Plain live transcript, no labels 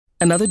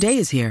Another day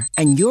is here,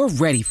 and you're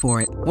ready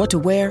for it. What to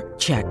wear?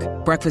 Check.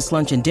 Breakfast,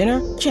 lunch, and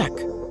dinner? Check.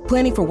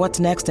 Planning for what's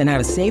next and how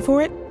to save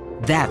for it?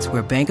 That's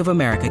where Bank of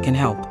America can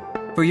help.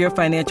 For your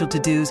financial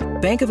to-dos,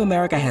 Bank of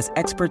America has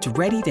experts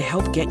ready to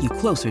help get you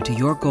closer to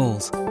your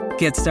goals.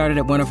 Get started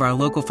at one of our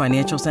local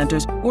financial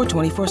centers or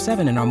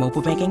 24/7 in our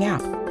mobile banking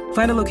app.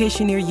 Find a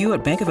location near you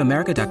at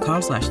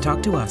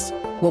bankofamerica.com/talktous.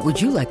 What would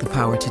you like the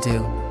power to do?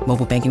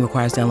 Mobile banking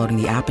requires downloading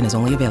the app and is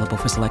only available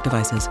for select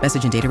devices.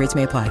 Message and data rates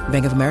may apply.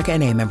 Bank of America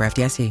N.A., member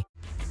FDIC.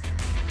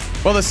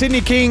 Well, the Sydney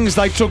Kings,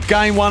 they took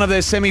game one of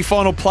their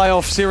semi-final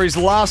playoff series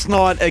last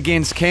night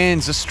against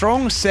Cairns. A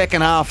strong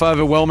second half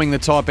overwhelming the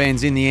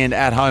Taipans in the end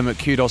at home at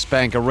Kudos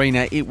Bank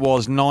Arena. It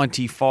was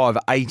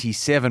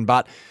 95-87,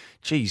 but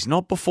geez,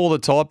 not before the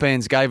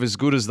Taipans gave as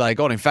good as they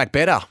got. In fact,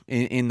 better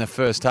in the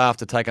first half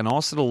to take a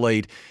nice little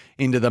lead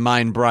into the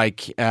main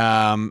break.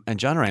 And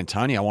Jonah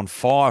Antonio on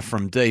fire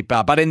from deep.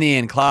 But in the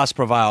end, class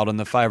prevailed and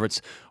the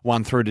favourites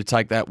won through to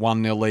take that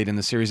 1-0 lead in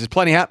the series. There's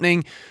plenty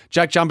happening.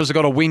 Jack Jumpers have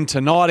got a win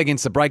tonight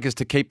against the Breakers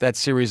to keep that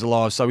series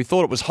alive. So we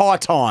thought it was high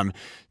time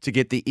to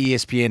get the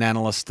ESPN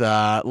analyst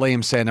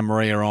Liam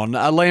Santamaria on.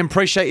 Liam,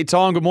 appreciate your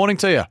time. Good morning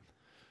to you.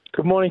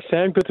 Good morning,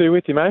 Sam. Good to be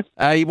with you, mate.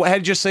 How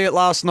did you see it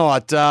last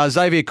night?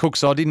 Xavier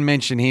Cooks, I didn't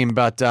mention him,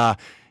 but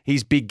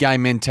his big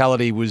game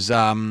mentality was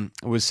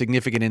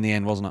significant in the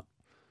end, wasn't it?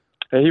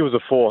 He was a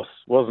force,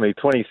 wasn't he?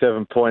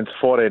 27 points,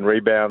 14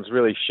 rebounds,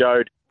 really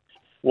showed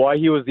why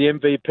he was the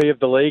MVP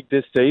of the league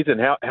this season,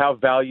 how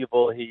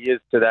valuable he is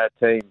to that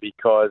team,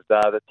 because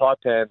the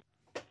Taipans,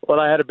 well,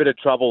 they had a bit of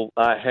trouble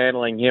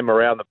handling him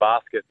around the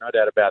basket, no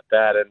doubt about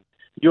that. And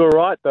you were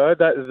right, though,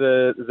 that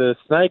the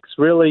Snakes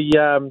really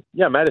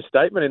made a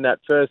statement in that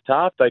first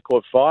half. They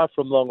caught fire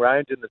from long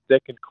range in the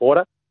second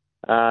quarter.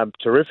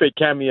 Terrific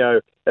cameo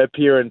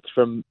appearance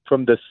from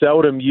the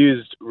seldom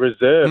used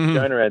reserve,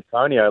 Jonah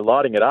Antonio,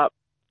 lighting it up.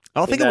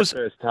 I think it was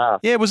first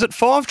half. Yeah, was it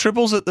 5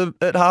 triples at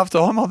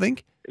halftime? I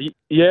think.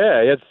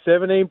 Yeah, he had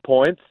 17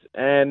 points,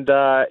 and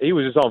he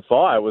was just on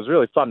fire. It was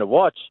really fun to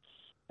watch.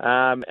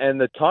 And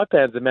the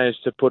Taipans have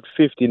managed to put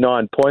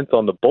 59 points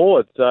on the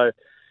board. So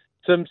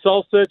some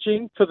soul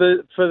searching for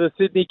the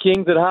Sydney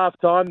Kings at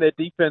halftime. Their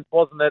defense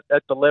wasn't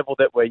at the level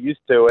that we're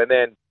used to, and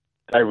then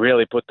they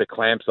really put the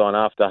clamps on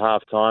after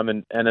halftime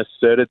and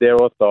asserted their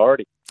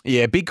authority.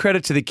 Yeah, big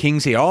credit to the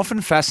Kings here. Often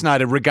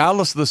fascinated,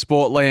 regardless of the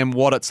sport, Liam,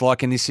 what it's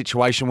like in this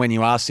situation when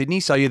you are Sydney.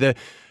 So you're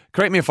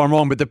correct me if I'm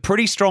wrong, but they're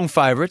pretty strong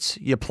favourites.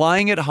 You're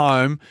playing at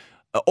home.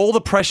 All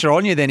the pressure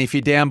on you then if you're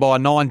down by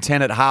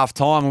 9-10 at half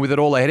time and with it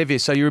all ahead of you.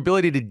 So your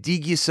ability to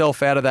dig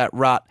yourself out of that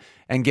rut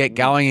and get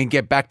going and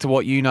get back to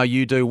what you know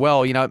you do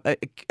well,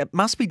 it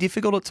must be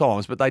difficult at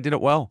times, but they did it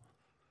well.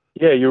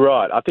 Yeah, you're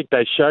right. I think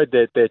they showed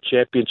their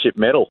championship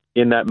medal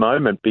in that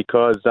moment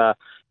because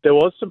there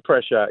was some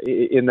pressure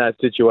in that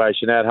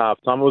situation at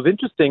halftime. It was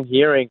interesting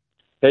hearing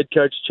head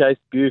coach Chase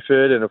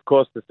Buford and, of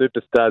course, the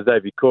superstar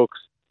Xavier Cooks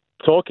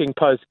talking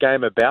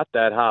post-game about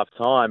that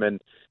halftime,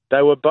 and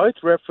they were both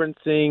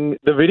referencing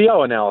the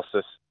video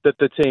analysis that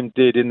the team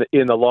did in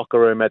the locker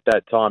room at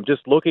that time,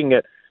 just looking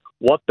at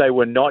what they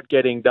were not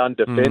getting done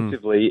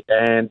defensively.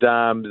 And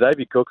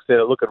Xavier Cooks said,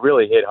 look, it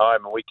really hit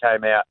home, and we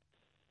came out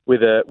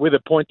with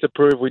a point to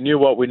prove. We knew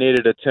what we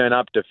needed to turn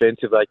up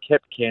defensively. They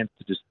kept Cairns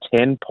to just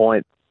 10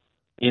 points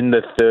in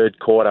the third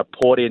quarter,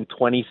 poured in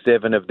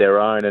 27 of their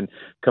own and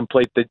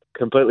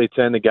completely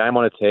turned the game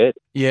on its head.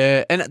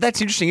 Yeah, and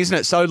that's interesting, isn't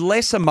it? So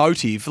less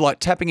emotive, like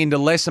tapping into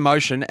less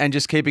emotion and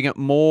just keeping it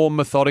more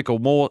methodical,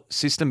 more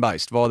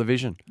system-based via the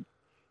vision.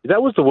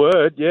 That was the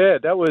word, yeah.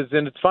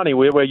 And it's funny,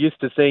 we're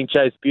used to seeing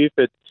Chase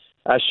Buford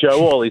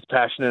show all his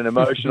passion and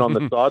emotion on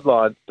the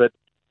sidelines, but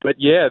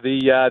yeah,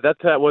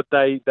 that's what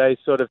they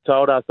sort of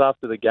told us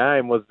after the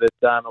game was that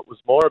it was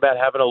more about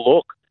having a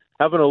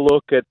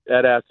look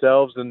at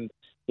ourselves, and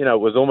it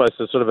was almost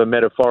a sort of a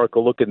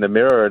metaphorical look in the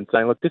mirror and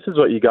saying, look, this is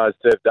what you guys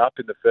served up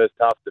in the first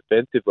half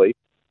defensively.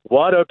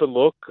 Wide open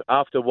look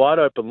after wide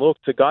open look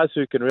to guys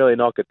who can really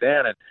knock it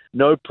down and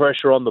no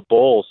pressure on the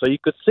ball. So you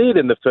could see it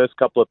in the first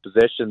couple of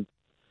possessions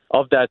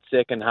of that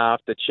second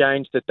half, the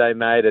change that they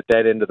made at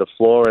that end of the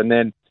floor, and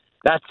then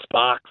that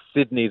sparks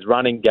Sydney's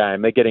running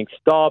game. They're getting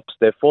stops,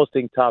 they're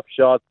forcing tough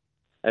shots,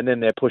 and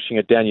then they're pushing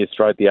it down your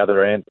throat the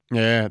other end.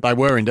 Yeah, they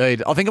were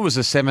indeed. I think it was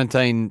a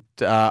 17-0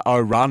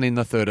 run in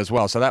the third as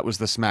well. So that was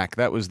the smack.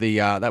 That was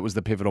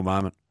the pivotal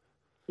moment.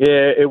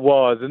 Yeah, it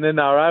was. And then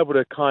they were able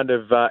to kind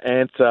of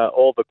answer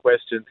all the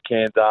questions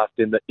Cairns asked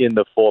in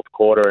the fourth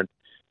quarter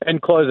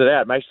and close it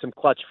out. Make some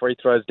clutch free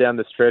throws down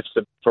the stretch,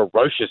 some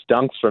ferocious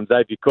dunks from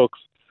Xavier Cooks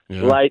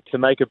late to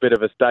make a bit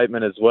of a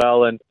statement as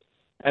well. And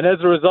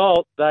as a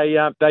result, they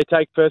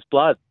take first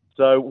blood.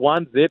 So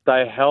 1-0,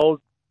 they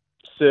held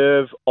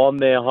serve on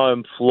their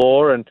home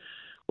floor, and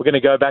we're going to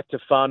go back to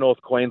far north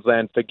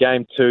Queensland for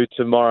Game 2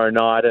 tomorrow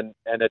night, and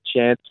a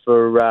chance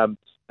for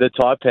the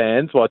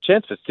Taipans, well, a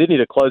chance for Sydney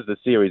to close the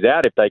series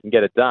out if they can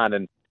get it done,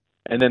 and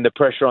then the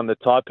pressure on the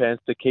Taipans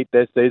to keep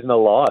their season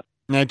alive.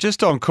 Now,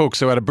 just on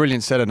Cooks, who had a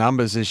brilliant set of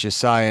numbers, as you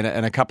say,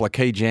 and a couple of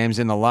key jams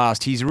in the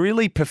last, he's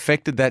really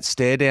perfected that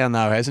stare down,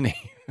 though, hasn't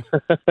he?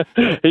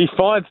 He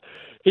finds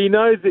he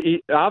knows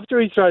that after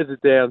he throws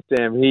it down,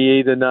 Sam, he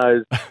either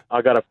knows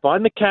I got to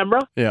find the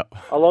camera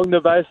along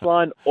the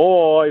baseline,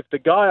 or if the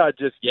guy I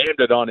just yammed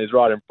it on is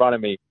right in front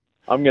of me,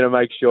 I'm going to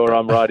make sure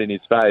I'm right in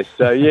his face.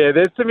 So, yeah,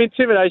 there's some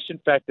intimidation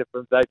factor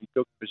from Xavier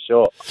Cooks for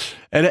sure.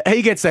 And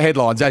he gets the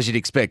headlines, as you'd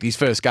expect. His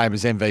first game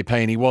as MVP,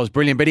 and he was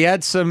brilliant. But he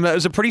had it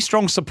was a pretty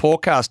strong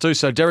support cast too.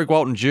 So Derek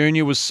Walton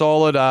Jr. was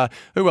solid.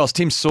 Who else?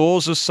 Tim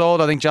Soares was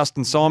solid. I think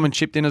Justin Simon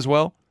chipped in as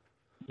well.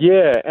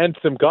 Yeah, and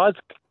some guys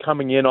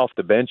coming in off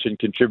the bench and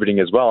contributing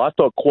as well. I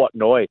thought Kwat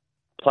Noi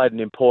played an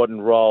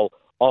important role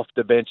off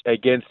the bench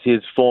against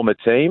his former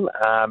team.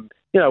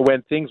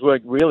 When things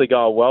weren't really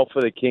going well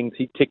for the Kings,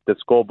 he ticked the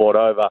scoreboard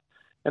over.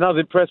 And I was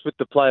impressed with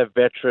the play of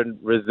veteran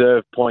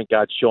reserve point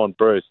guard Sean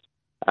Bruce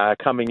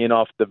coming in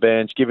off the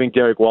bench, giving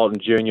Derek Walton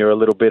Jr. a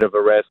little bit of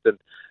a rest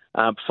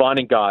and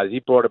finding guys. He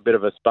brought a bit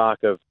of a spark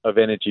of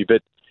energy.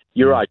 But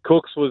you're right,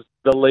 Cooks was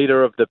the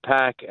leader of the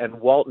pack,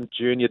 and Walton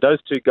Jr., those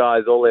two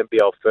guys, all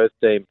NBL first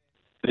team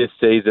this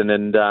season.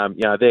 And,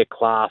 their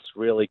class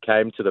really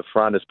came to the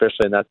front,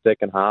 especially in that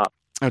second half.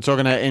 I'm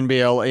talking to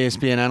NBL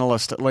ESPN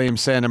analyst Liam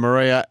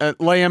Santamaria.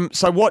 Liam,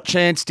 so what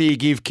chance do you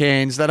give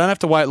Cairns? They don't have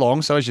to wait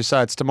long. So as you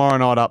say, it's tomorrow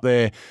night up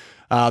there,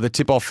 the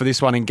tip-off for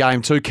this one in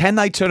Game 2. Can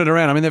they turn it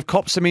around? I mean, they've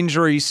copped some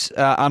injuries,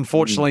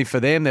 unfortunately for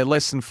them. They're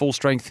less than full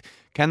strength.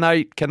 Can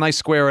they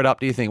square it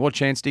up, do you think? What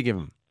chance do you give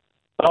them?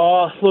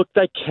 Oh, look,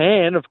 they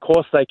can. Of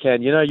course they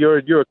can. You're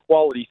a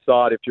quality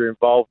side if you're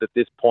involved at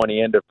this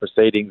pointy end of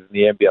proceedings in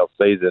the NBL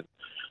season.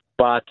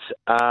 But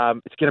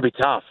it's going to be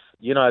tough.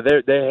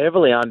 They're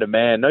heavily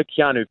undermanned. No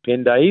Keanu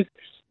Pinder.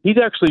 He's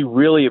actually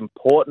really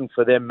important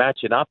for them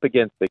matching up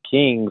against the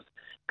Kings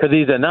because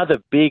he's another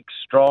big,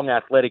 strong,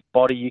 athletic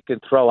body you can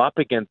throw up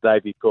against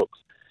Xavier Cooks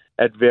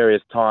at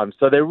various times.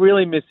 So they're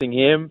really missing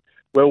him.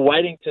 We're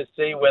waiting to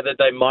see whether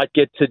they might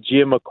get to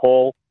Jim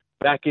McCall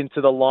back into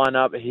the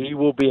lineup. He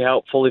will be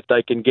helpful if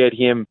they can get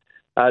him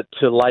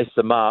to lace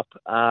them up.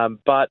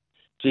 But,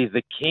 geez,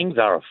 the Kings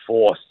are a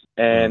force.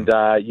 And,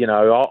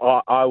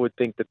 I would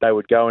think that they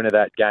would go into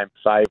that game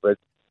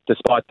favourites,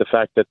 despite the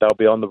fact that they'll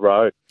be on the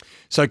road.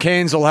 So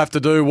Cairns will have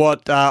to do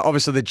what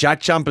obviously the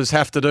Jack Jumpers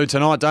have to do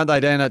tonight, don't they,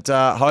 down at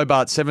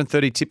Hobart,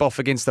 7:30 tip-off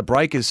against the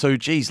Breakers, who,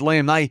 geez,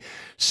 Liam, they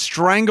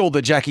strangled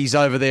the Jackies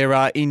over there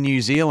in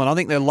New Zealand. I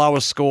think their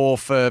lowest score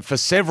for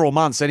several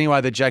months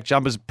anyway, the Jack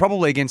Jumpers,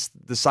 probably against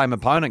the same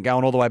opponent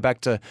going all the way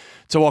back to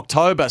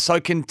October. So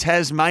can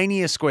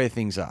Tasmania square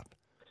things up?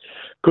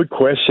 Good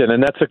question,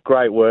 and that's a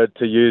great word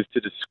to use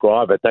to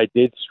describe it. They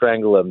did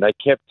strangle them. They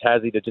kept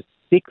Tassie to just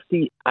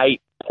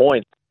 68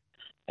 points,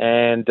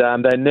 and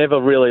they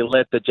never really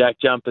let the Jack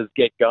Jumpers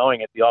get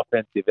going at the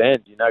offensive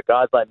end.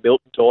 Guys like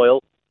Milton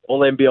Doyle,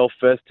 all-NBL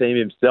first team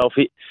himself,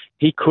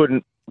 he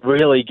couldn't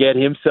really get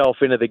himself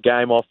into the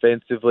game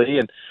offensively.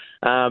 And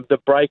the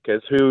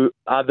Breakers, who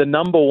are the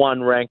number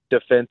one ranked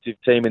defensive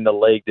team in the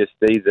league this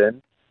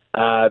season,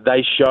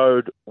 they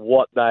showed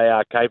what they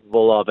are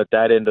capable of at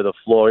that end of the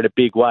floor in a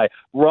big way,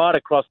 right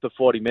across the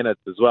 40 minutes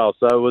as well.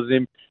 So it was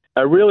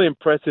a really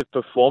impressive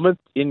performance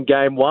in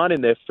Game 1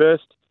 in their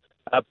first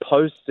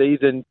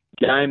postseason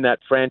game, that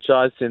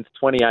franchise, since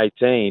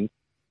 2018.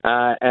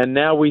 And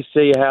now we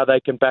see how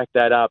they can back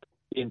that up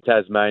in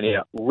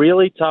Tasmania.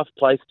 Really tough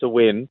place to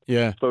win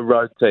for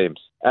road teams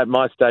at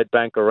MyState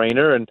Bank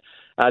Arena. And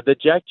the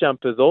Jack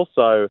Jumpers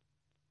also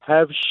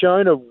have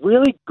shown a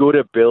really good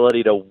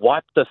ability to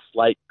wipe the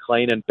slate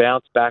clean and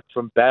bounce back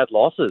from bad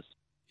losses.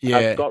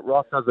 Scott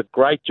Ross does a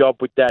great job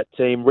with that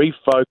team,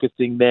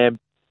 refocusing them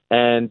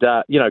and,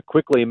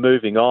 quickly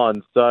moving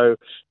on. So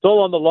it's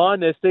all on the line.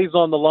 Their season's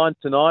on the line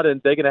tonight,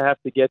 and they're going to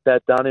have to get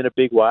that done in a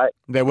big way.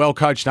 They're well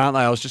coached, aren't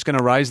they? I was just going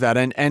to raise that.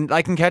 And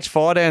they can catch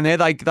fire down there.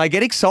 They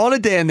get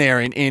excited down there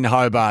in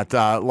Hobart,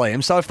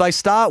 Liam. So if they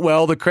start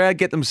well, the crowd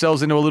get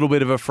themselves into a little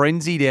bit of a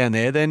frenzy down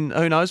there, then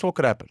who knows what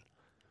could happen.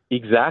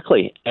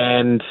 Exactly.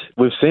 And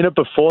we've seen it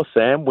before,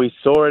 Sam. We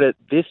saw it at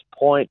this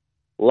point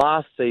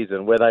last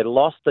season where they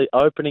lost the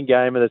opening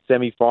game of the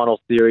semi-final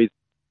series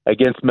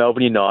against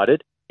Melbourne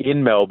United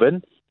in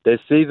Melbourne. Their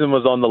season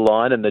was on the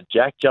line, and the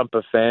Jack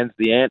Jumper fans,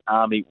 the Ant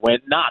Army,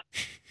 went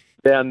nuts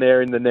down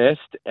there in the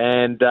nest,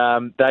 and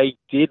they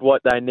did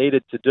what they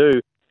needed to do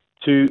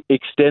to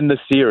extend the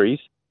series.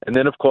 And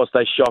then, of course,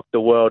 they shocked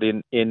the world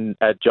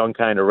at John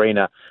Cain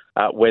Arena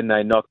when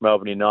they knocked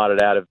Melbourne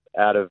United out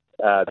of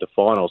the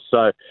finals.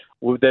 So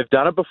they've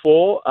done it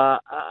before.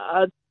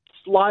 A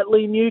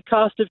slightly new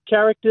cast of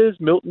characters: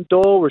 Milton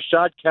Doyle,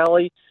 Rashad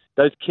Kelly.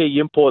 Those key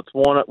imports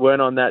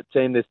weren't on that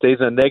team this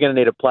season, and they're going to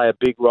need to play a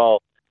big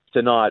role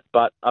tonight.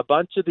 But a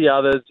bunch of the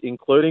others,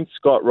 including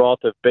Scott Roth,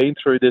 have been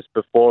through this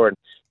before, and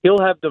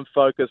he'll have them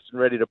focused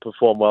and ready to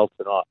perform well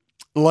tonight.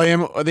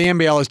 Liam, the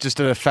NBL is just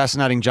at a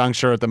fascinating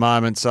juncture at the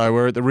moment, so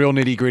we're at the real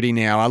nitty-gritty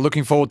now.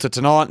 Looking forward to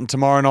tonight and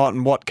tomorrow night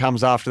and what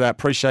comes after that.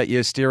 Appreciate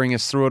you steering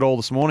us through it all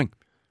this morning.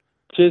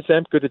 Cheers,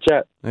 Sam. Good to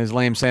chat. There's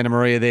Liam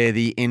Santamaria there,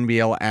 the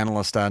NBL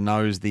analyst,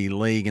 knows the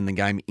league and the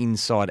game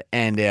inside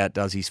and out,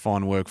 does his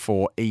fine work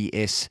for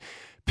ESPN.